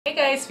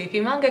guys, Fifi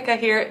Mangaka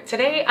here.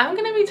 Today I'm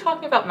going to be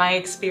talking about my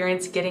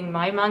experience getting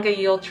my manga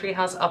Yield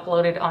Treehouse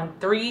uploaded on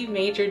 3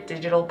 major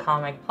digital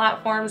comic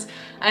platforms.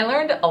 I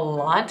learned a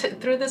lot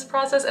through this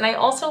process, and I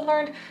also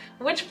learned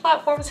which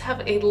platforms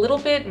have a little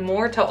bit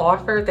more to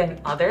offer than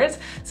others.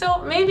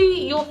 So maybe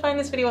you'll find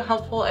this video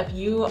helpful if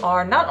you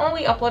are not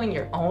only uploading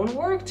your own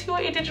work to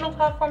a digital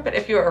platform, but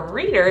if you're a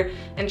reader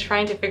and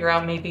trying to figure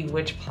out maybe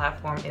which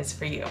platform is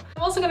for you.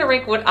 I'm also going to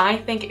rank what I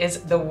think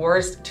is the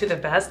worst to the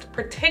best,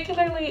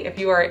 particularly if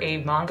you are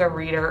a manga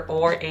reader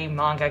or a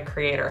manga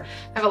creator.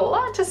 I have a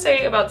lot to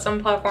say about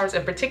some platforms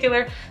in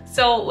particular,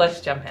 so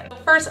let's jump in.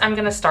 First, I'm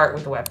going to start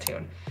with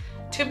Webtoon.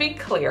 To be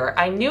clear,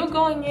 I knew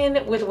going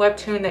in with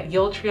Webtoon that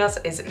Yield Treehouse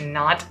is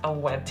not a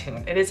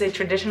webtoon. It is a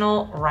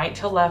traditional right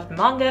to left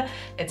manga.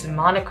 It's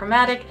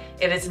monochromatic.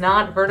 It is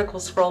not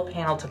vertical scroll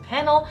panel to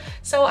panel.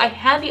 So I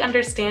had the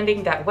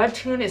understanding that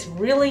Webtoon is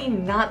really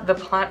not the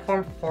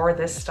platform for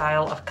this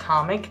style of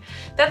comic.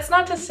 That's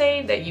not to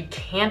say that you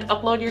can't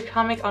upload your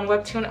comic on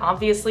Webtoon.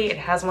 Obviously, it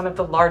has one of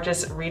the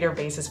largest reader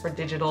bases for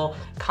digital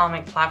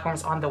comic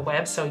platforms on the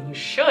web, so you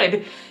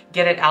should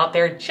get it out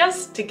there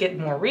just to get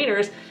more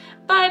readers.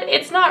 But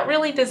it's not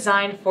really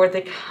designed for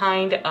the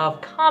kind of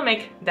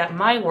comic that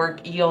my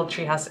work, Yield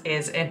Treehouse,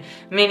 is, and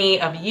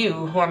many of you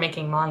who are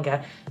making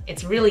manga,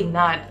 it's really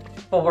not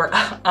for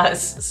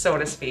us, so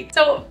to speak.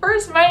 So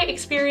first, my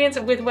experience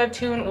with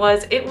Webtoon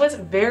was, it was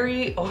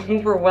very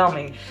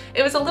overwhelming.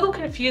 It was a little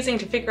confusing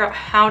to figure out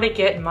how to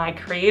get my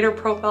creator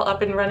profile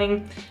up and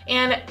running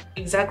and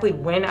exactly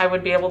when I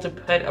would be able to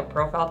put a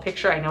profile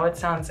picture. I know it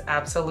sounds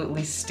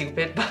absolutely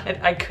stupid,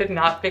 but I could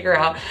not figure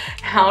out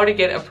how to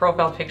get a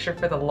profile picture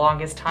for the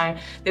longest time.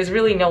 There's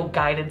really no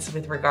guidance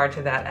with regard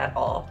to that at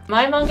all.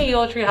 My manga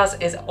Yield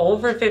Treehouse is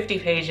over 50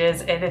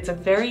 pages and it's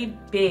very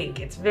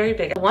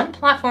big. One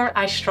platform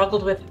I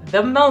struggled with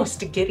the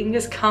most getting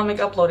this comic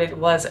uploaded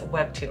was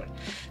Webtoon.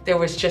 There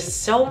was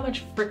just so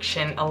much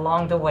friction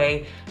along the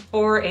way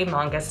for a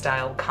manga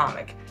style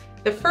comic.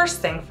 The first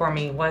thing for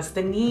me was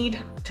the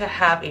need to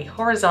have a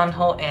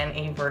horizontal and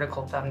a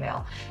vertical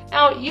thumbnail.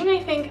 Now, you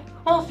may think,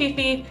 well,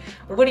 Fifi,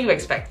 what do you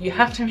expect? You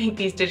have to make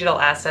these digital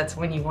assets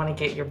when you want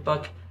to get your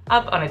book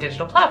up on a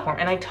digital platform.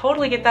 And I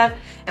totally get that,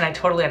 and I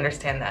totally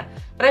understand that.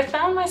 But I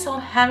found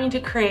myself having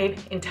to create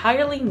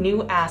entirely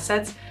new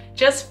assets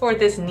just for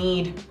this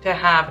need to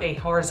have a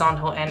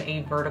horizontal and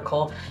a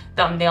vertical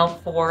thumbnail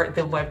for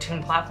the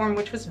Webtoon platform,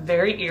 which was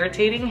very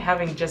irritating,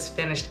 having just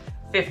finished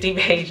 50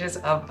 pages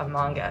of a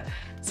manga.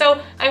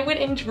 So I went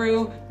and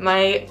drew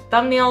my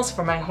thumbnails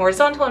for my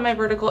horizontal and my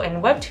vertical,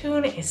 and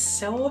Webtoon is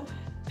so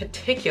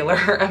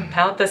particular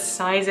about the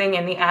sizing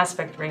and the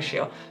aspect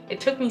ratio. It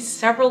took me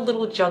several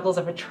little juggles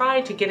of a try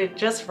to get it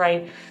just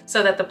right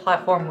so that the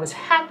platform was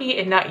happy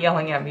and not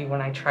yelling at me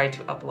when I tried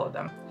to upload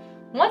them.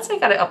 Once I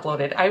got it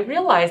uploaded, I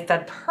realized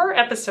that per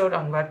episode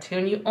on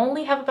Webtoon, you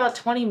only have about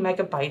 20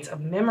 megabytes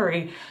of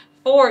memory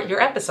for your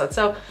episode.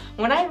 So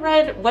when I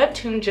read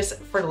Webtoon just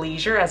for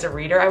leisure as a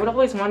reader, I would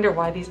always wonder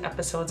why these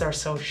episodes are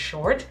so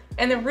short.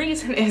 And the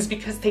reason is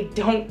because they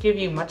don't give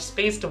you much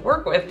space to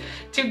work with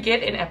to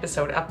get an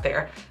episode up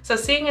there. So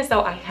seeing as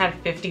though I had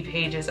 50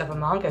 pages of a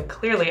manga,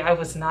 clearly I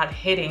was not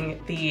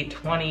hitting the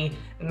 20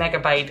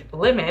 megabyte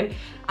limit.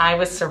 I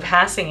was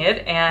surpassing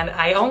it, and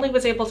I only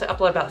was able to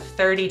upload about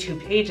 32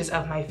 pages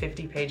of my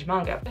 50-page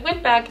manga. I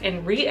went back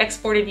and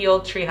re-exported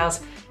Yield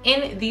Treehouse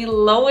in the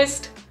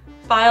lowest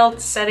file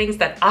settings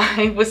that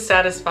I was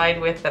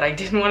satisfied with, that I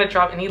didn't want to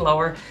drop any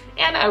lower,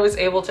 and I was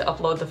able to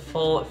upload the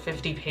full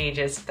 50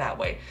 pages that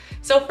way.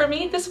 So for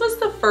me, this was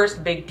the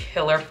first big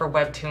killer for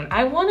Webtoon.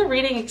 I want a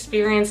reading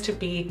experience to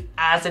be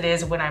as it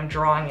is when I'm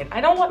drawing it.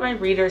 I don't want my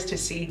readers to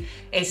see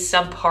a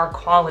subpar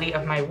quality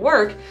of my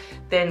work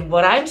than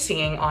what I'm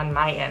seeing on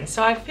my end.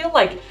 So I feel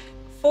like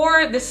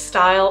for this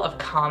style of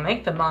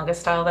comic, the manga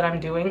style that I'm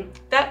doing,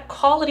 that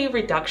quality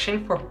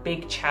reduction for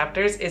big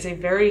chapters is a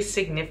very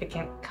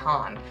significant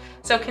con.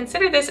 So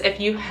consider this if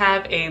you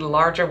have a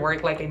larger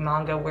work like a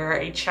manga where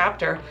a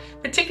chapter,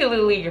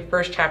 particularly your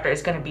first chapter,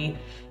 is going to be,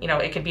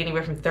 it could be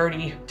anywhere from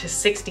 30 to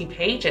 60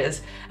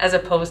 pages, as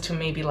opposed to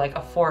maybe like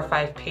a 4 or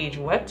 5 page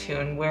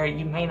webtoon where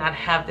you may not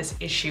have this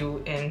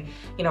issue in,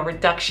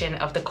 reduction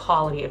of the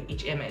quality of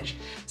each image.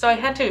 So I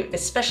had to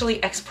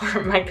especially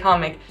export my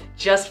comic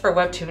just for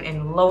Webtoon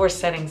in lower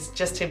settings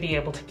just to be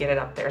able to get it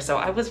up there. So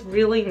I was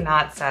really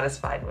not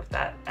satisfied with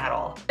that at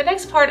all. The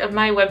next part of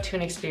my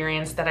Webtoon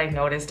experience that I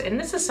noticed, and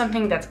this is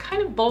something that's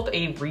kind of both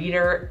a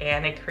reader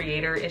and a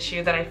creator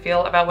issue that I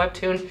feel about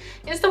Webtoon,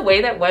 is the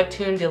way that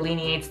Webtoon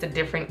delineates the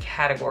different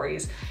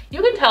categories.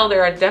 You can tell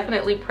there are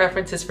definitely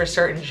preferences for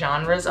certain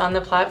genres on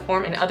the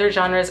platform, and other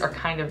genres are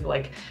kind of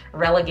like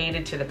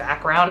relegated to the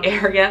background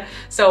area.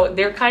 So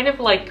they're kind of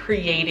like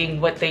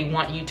creating what they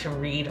want you to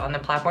read on the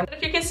platform. But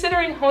if you're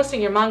considering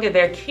hosting your manga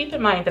there, keep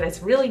in mind that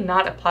it's really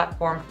not a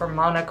platform for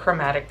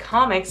monochromatic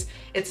comics.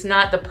 It's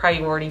not the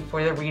priority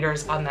for the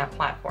readers on that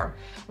platform.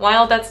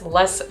 While that's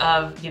less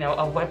of, a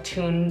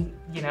Webtoon,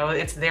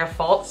 it's their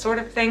fault sort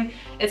of thing,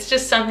 it's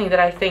just something that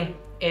I think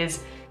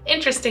is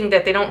interesting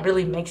that they don't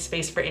really make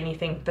space for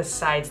anything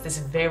besides this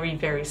very,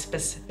 very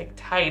specific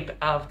type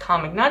of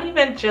comic. Not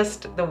even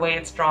just the way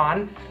it's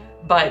drawn,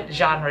 but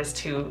genres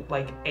too,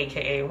 like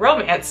AKA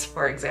romance,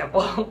 for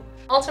example.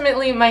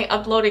 Ultimately, my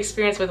upload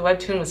experience with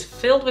Webtoon was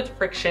filled with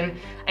friction.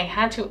 I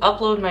had to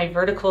upload my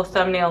vertical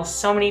thumbnails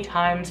so many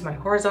times, my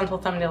horizontal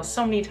thumbnails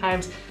so many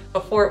times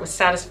before it was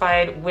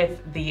satisfied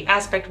with the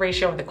aspect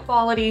ratio of the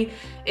quality.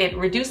 It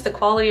reduced the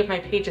quality of my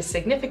pages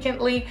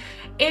significantly.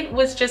 It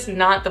was just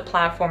not the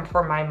platform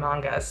for my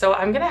manga. So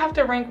I'm gonna have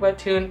to rank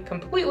Webtoon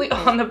completely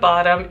on the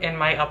bottom in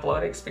my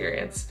upload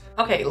experience.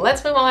 Okay,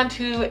 let's move on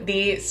to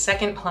the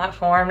second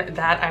platform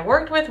that I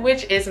worked with,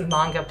 which is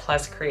Manga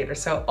Plus Creator.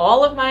 So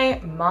all of my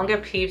manga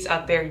peeps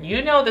out there,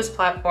 you know this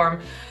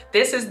platform.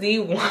 This is the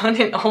one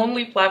and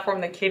only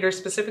platform that caters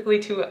specifically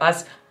to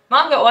us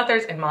manga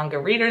authors and manga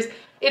readers.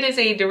 It is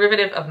a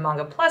derivative of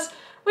Manga Plus,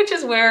 which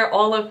is where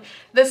all of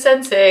the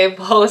sensei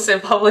post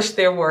and publish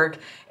their work.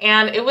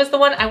 And it was the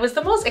one I was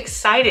the most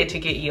excited to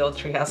get Yield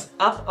Treehouse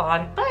up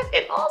on, but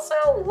it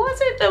also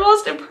wasn't the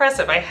most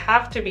impressive, I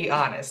have to be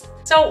honest.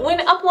 So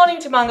when uploading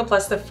to Manga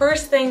Plus, the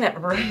first thing that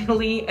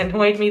really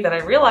annoyed me that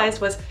I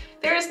realized was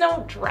there is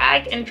no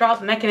drag and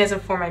drop mechanism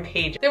for my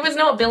page. There was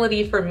no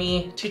ability for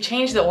me to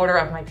change the order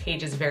of my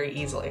pages very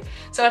easily.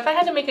 So if I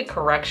had to make a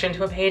correction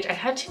to a page, I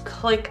had to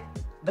click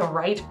the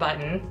right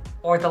button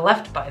or the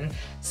left button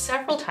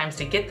several times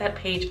to get that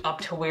page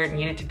up to where it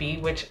needed to be,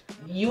 which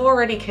you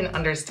already can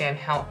understand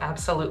how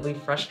absolutely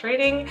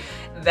frustrating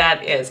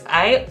that is.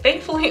 I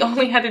thankfully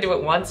only had to do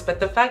it once,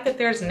 but the fact that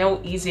there's no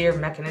easier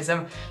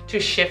mechanism to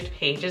shift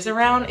pages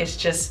around is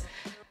just,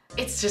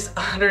 it's just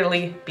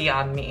utterly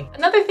beyond me.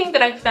 Another thing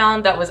that I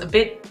found that was a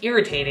bit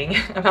irritating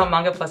about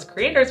Manga Plus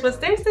creators was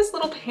there's this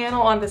little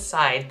panel on the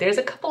side. There's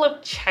a couple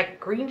of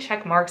green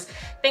check marks,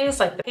 things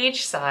like the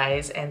page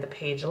size and the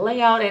page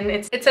layout, and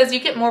it says you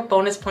get more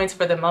bonus points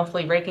for the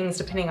monthly rankings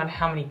depending on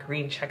how many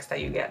green checks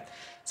that you get.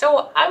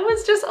 So I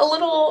was just a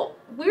little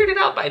weirded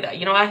out by that.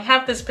 You know, I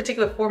have this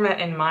particular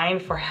format in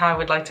mind for how I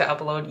would like to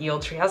upload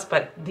Yield Treehouse,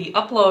 but the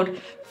upload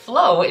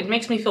flow, it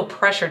makes me feel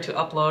pressure to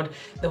upload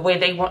the way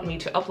they want me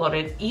to upload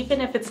it,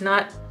 even if it's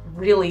not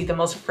really the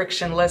most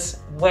frictionless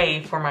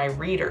way for my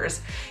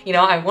readers. You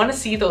know, I want to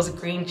see those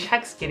green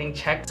checks getting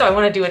checked, so I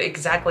want to do it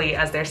exactly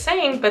as they're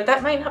saying, but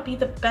that might not be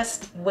the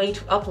best way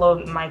to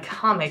upload my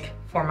comic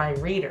for my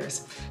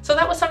readers. So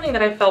that was something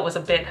that I felt was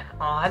a bit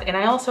odd, and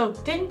I also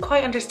didn't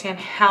quite understand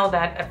how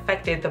that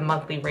affected the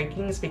monthly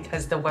rankings,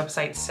 because the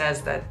website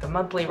says that the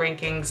monthly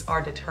rankings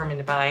are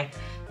determined by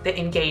the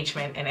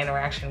engagement and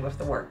interaction with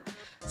the work.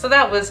 So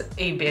that was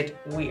a bit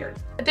weird.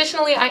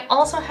 Additionally, I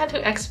also had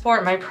to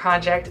export my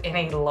project in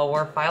a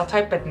lower file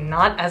type, but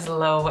not as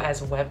low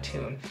as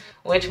Webtoon,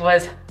 which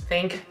was,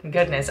 thank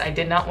goodness. I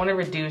did not want to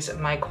reduce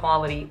my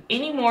quality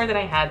any more than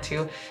I had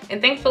to, and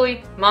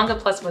thankfully Manga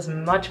Plus was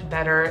much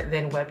better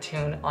than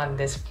Webtoon on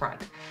this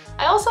front.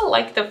 I also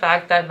like the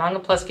fact that Manga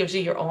Plus gives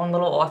you your own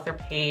little author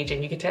page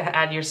and you get to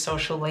add your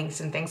social links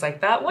and things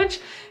like that, which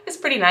is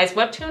pretty nice.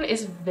 Webtoon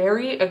is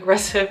very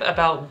aggressive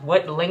about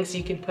what links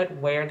you can put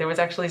where. There was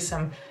actually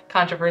some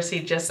controversy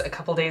just a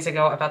couple days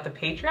ago about the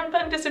Patreon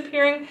button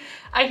disappearing.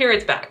 I hear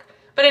it's back.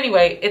 But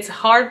anyway, it's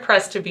hard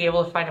pressed to be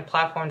able to find a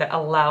platform that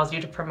allows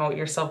you to promote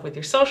yourself with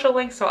your social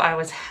links, so I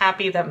was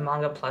happy that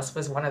Manga Plus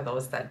was one of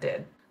those that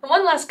did.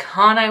 One last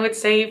con I would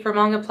say for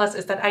Manga Plus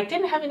is that I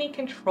didn't have any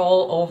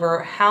control over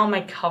how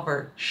my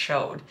cover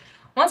showed.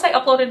 Once I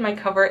uploaded my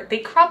cover, they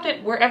cropped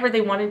it wherever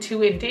they wanted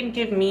to and didn't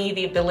give me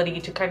the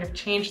ability to kind of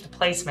change the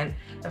placement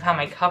of how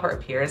my cover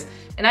appears.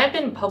 And I've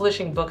been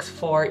publishing books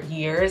for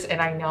years,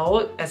 and I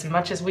know, as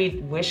much as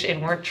we wish it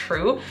weren't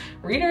true,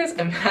 readers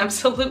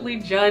absolutely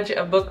judge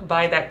a book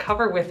by that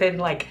cover within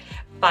like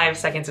 5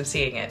 seconds of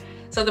seeing it.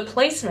 So the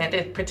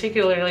placement,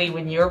 particularly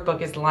when your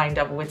book is lined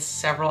up with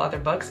several other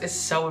books, is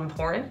so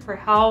important for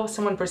how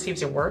someone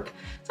perceives your work.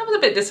 So I was a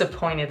bit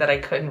disappointed that I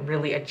couldn't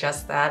really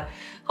adjust that.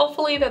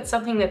 Hopefully that's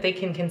something that they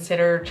can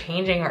consider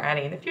changing or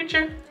adding in the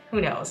future.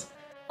 Who knows?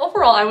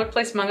 Overall, I would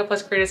place Manga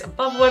Plus creators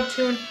above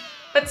Webtoon,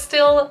 but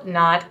still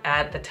not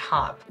at the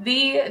top.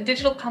 The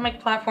digital comic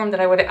platform that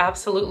I would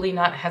absolutely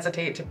not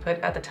hesitate to put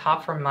at the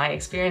top from my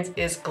experience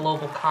is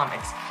Global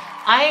Comix.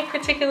 I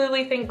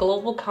particularly think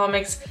Global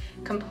Comix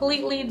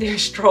completely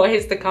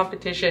destroys the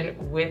competition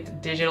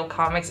with digital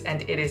comics,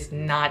 and it is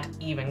not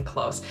even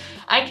close.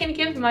 I can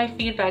give my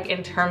feedback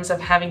in terms of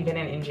having been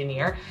an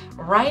engineer,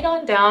 right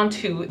on down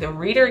to the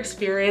reader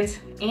experience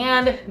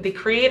and the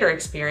creator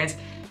experience.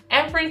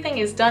 Everything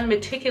is done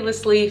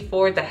meticulously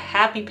for the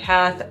happy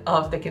path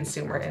of the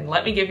consumer. And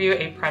let me give you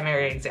a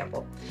primary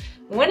example.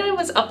 When I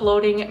was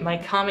uploading my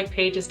comic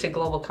pages to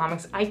Global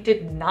Comix, I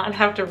did not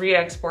have to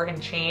re-export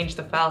and change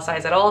the file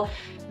size at all.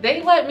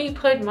 They let me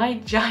put my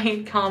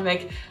giant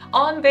comic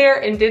on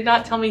there and did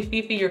not tell me,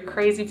 Fifi, you're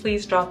crazy,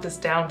 please drop this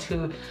down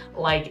to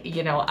like,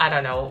 you know, I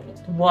don't know,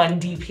 1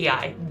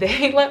 DPI.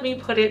 They let me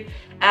put it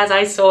as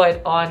I saw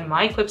it on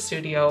my Clip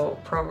Studio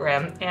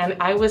program, and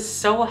I was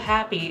so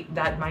happy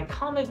that my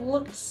comic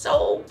looked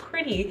so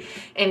pretty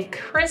and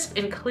crisp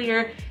and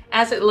clear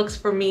as it looks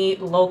for me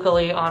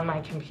locally on my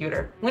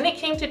computer. When it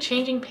came to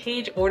changing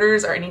page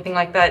orders or anything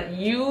like that,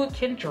 you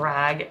can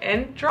drag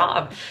and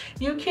drop.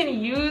 You can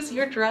use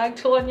your drag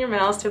tool on your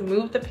mouse to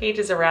move the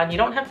pages around. You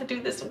don't have to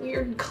do this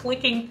weird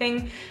clicking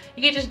thing.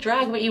 You can just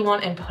drag what you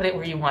want and put it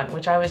where you want,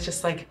 which I was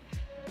just like,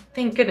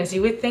 thank goodness.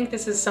 You would think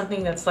this is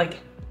something that's like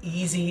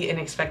easy and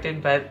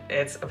expected, but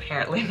it's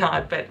apparently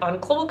not. But on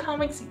Global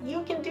Comix,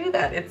 you can do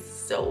that. It's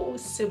so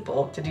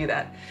simple to do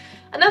that.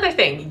 Another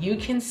thing, you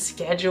can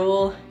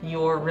schedule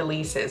your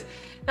releases.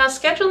 Now,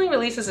 scheduling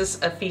releases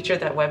is a feature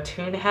that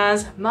Webtoon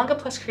has. Manga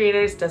Plus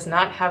Creators does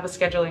not have a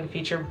scheduling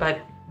feature,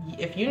 but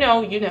if you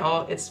know, you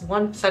know, it's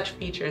one such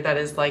feature that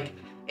is like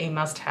a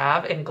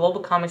must-have, and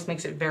Global Comix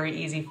makes it very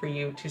easy for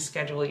you to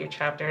schedule your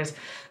chapters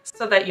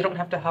so that you don't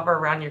have to hover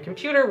around your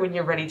computer when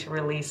you're ready to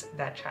release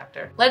that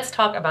chapter. Let's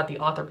talk about the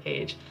author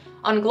page.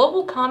 On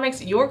Global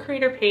Comix, your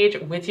creator page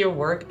with your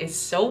work is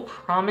so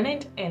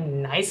prominent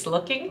and nice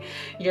looking.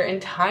 Your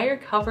entire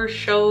cover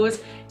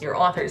shows your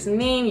author's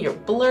name, your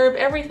blurb,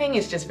 everything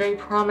is just very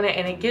prominent,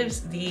 and it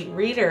gives the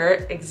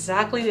reader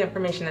exactly the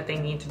information that they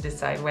need to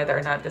decide whether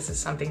or not this is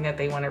something that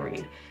they want to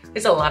read.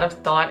 There's a lot of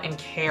thought and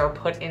care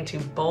put into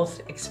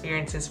both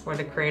experiences for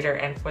the creator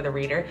and for the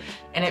reader,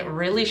 and it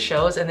really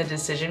shows in the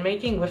decision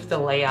making with the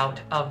layout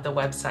of the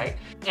website.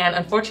 And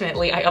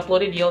unfortunately, I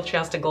uploaded Yield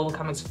Treehouse to Global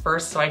Comix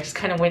first, so I just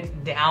kind of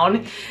went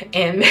down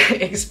in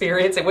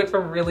experience. It went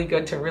from really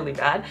good to really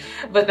bad,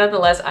 but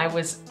nonetheless, I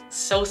was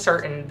so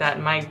certain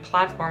that my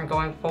platform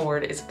going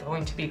forward is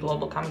going to be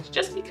Global Comix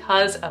just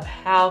because of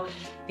how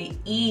the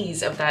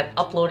ease of that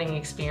uploading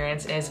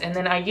experience is. And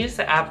then I use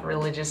the app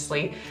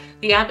religiously.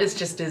 The app is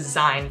just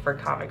designed for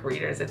comic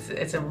readers.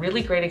 It's a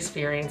really great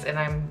experience, and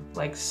I'm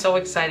like so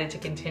excited to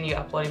continue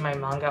uploading my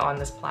manga on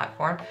this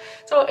platform.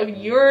 So if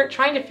you're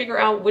trying to figure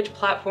out which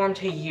platform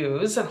to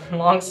use,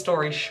 long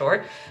story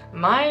short,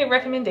 my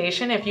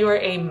recommendation if you are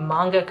a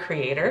manga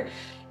creator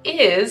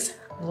is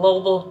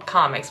Global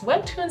Comix.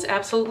 Webtoons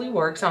absolutely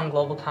works on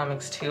Global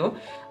Comix too,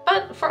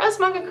 but for us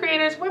manga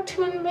creators,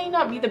 Webtoon may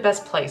not be the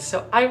best place.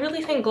 So I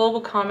really think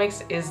Global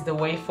Comix is the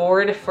way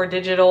forward for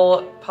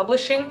digital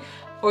publishing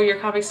for your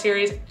comic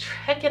series.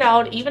 Check it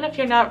out. Even if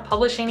you're not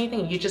publishing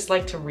anything, you just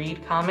like to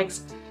read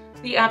comics,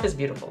 the app is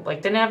beautiful.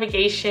 Like the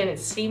navigation,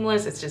 it's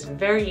seamless, it's just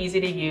very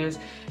easy to use,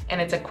 and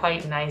it's a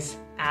quite nice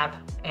app.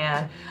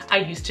 And I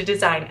used to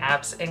design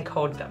apps and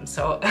code them.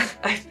 So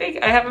I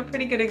think I have a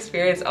pretty good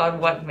experience on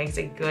what makes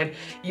a good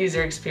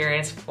user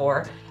experience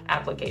for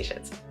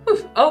applications.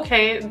 Whew.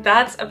 Okay,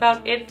 that's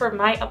about it for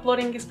my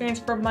uploading experience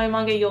for my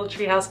Manga Yield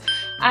Treehouse.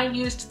 I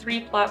used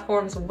 3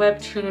 platforms,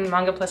 Webtoon,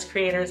 Manga Plus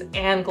Creators,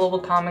 and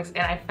Global Comix,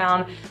 and I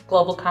found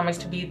Global Comix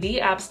to be the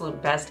absolute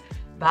best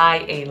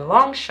by a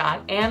long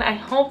shot, and I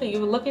hope that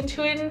you look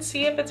into it and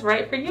see if it's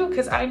right for you,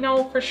 because I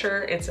know for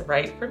sure it's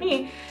right for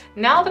me.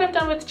 Now that I'm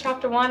done with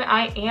chapter 1,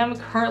 I am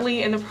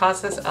currently in the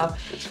process of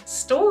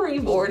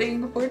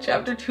storyboarding for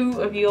chapter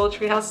 2 of Yield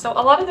Treehouse. So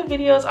a lot of the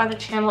videos on the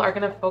channel are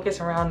going to focus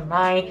around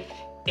my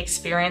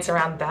experience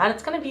around that.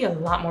 It's going to be a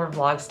lot more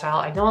vlog style.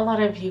 I know a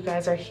lot of you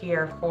guys are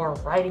here for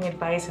writing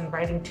advice and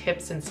writing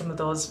tips and some of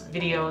those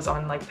videos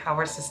on like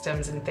power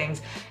systems and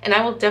things, and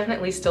I will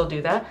definitely still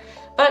do that.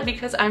 But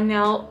because I'm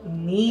now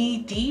knee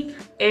deep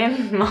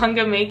in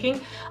manga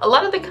making, a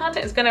lot of the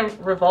content is going to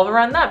revolve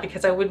around that,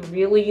 because I would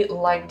really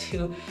like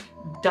to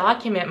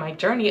document my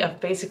journey of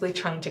basically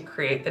trying to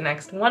create the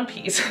next One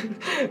Piece.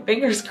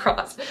 Fingers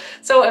crossed.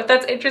 So if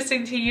that's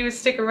interesting to you,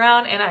 stick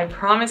around, and I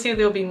promise you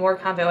there'll be more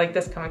content like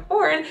this coming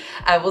forward.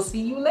 I will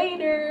see you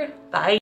later. Bye.